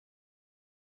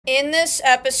In this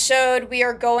episode, we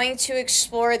are going to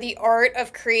explore the art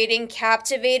of creating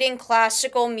captivating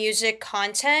classical music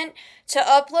content to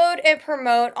upload and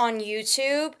promote on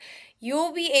YouTube. You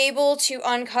will be able to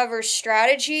uncover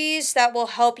strategies that will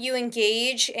help you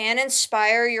engage and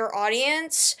inspire your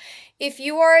audience if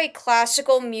you are a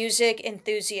classical music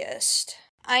enthusiast.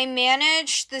 I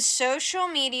manage the social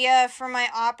media for my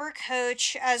opera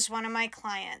coach as one of my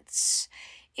clients.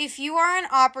 If you are an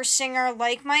opera singer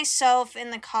like myself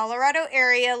in the Colorado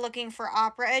area looking for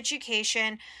opera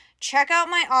education, check out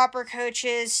my opera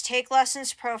coach's Take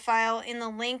Lessons profile in the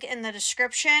link in the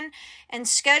description and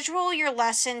schedule your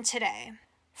lesson today.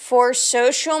 For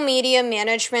social media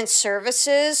management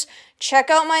services, check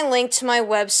out my link to my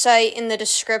website in the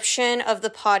description of the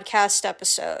podcast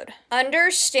episode.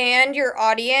 Understand your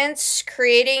audience,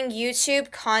 creating YouTube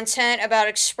content about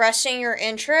expressing your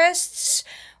interests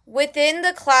within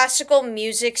the classical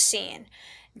music scene,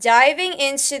 diving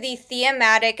into the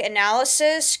thematic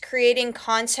analysis, creating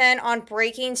content on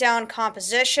breaking down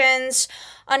compositions,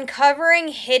 uncovering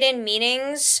hidden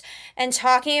meanings, and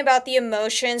talking about the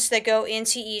emotions that go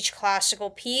into each classical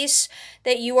piece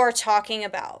that you are talking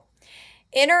about.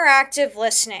 Interactive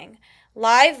listening,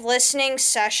 live listening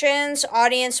sessions,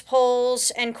 audience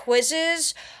polls, and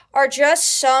quizzes are just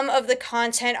some of the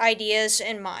content ideas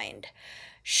in mind.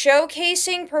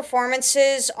 Showcasing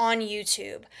performances on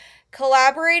YouTube,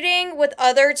 collaborating with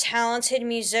other talented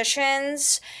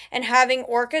musicians, and having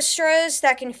orchestras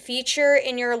that can feature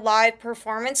in your live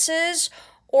performances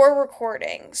or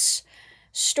recordings.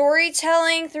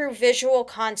 Storytelling through visual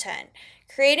content,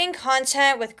 creating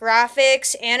content with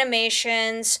graphics,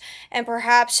 animations, and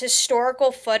perhaps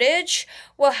historical footage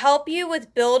will help you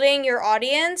with building your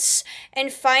audience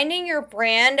and finding your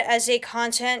brand as a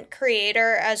content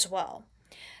creator as well.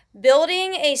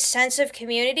 Building a sense of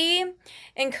community,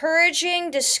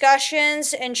 encouraging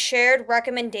discussions and shared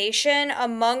recommendation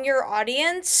among your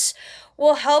audience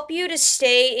will help you to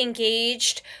stay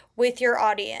engaged with your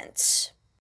audience.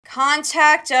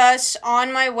 Contact us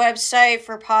on my website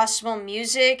for possible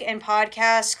music and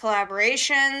podcast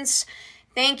collaborations.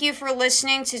 Thank you for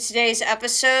listening to today's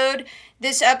episode.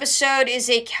 This episode is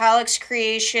a Calyx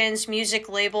Creations music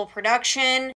label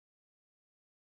production.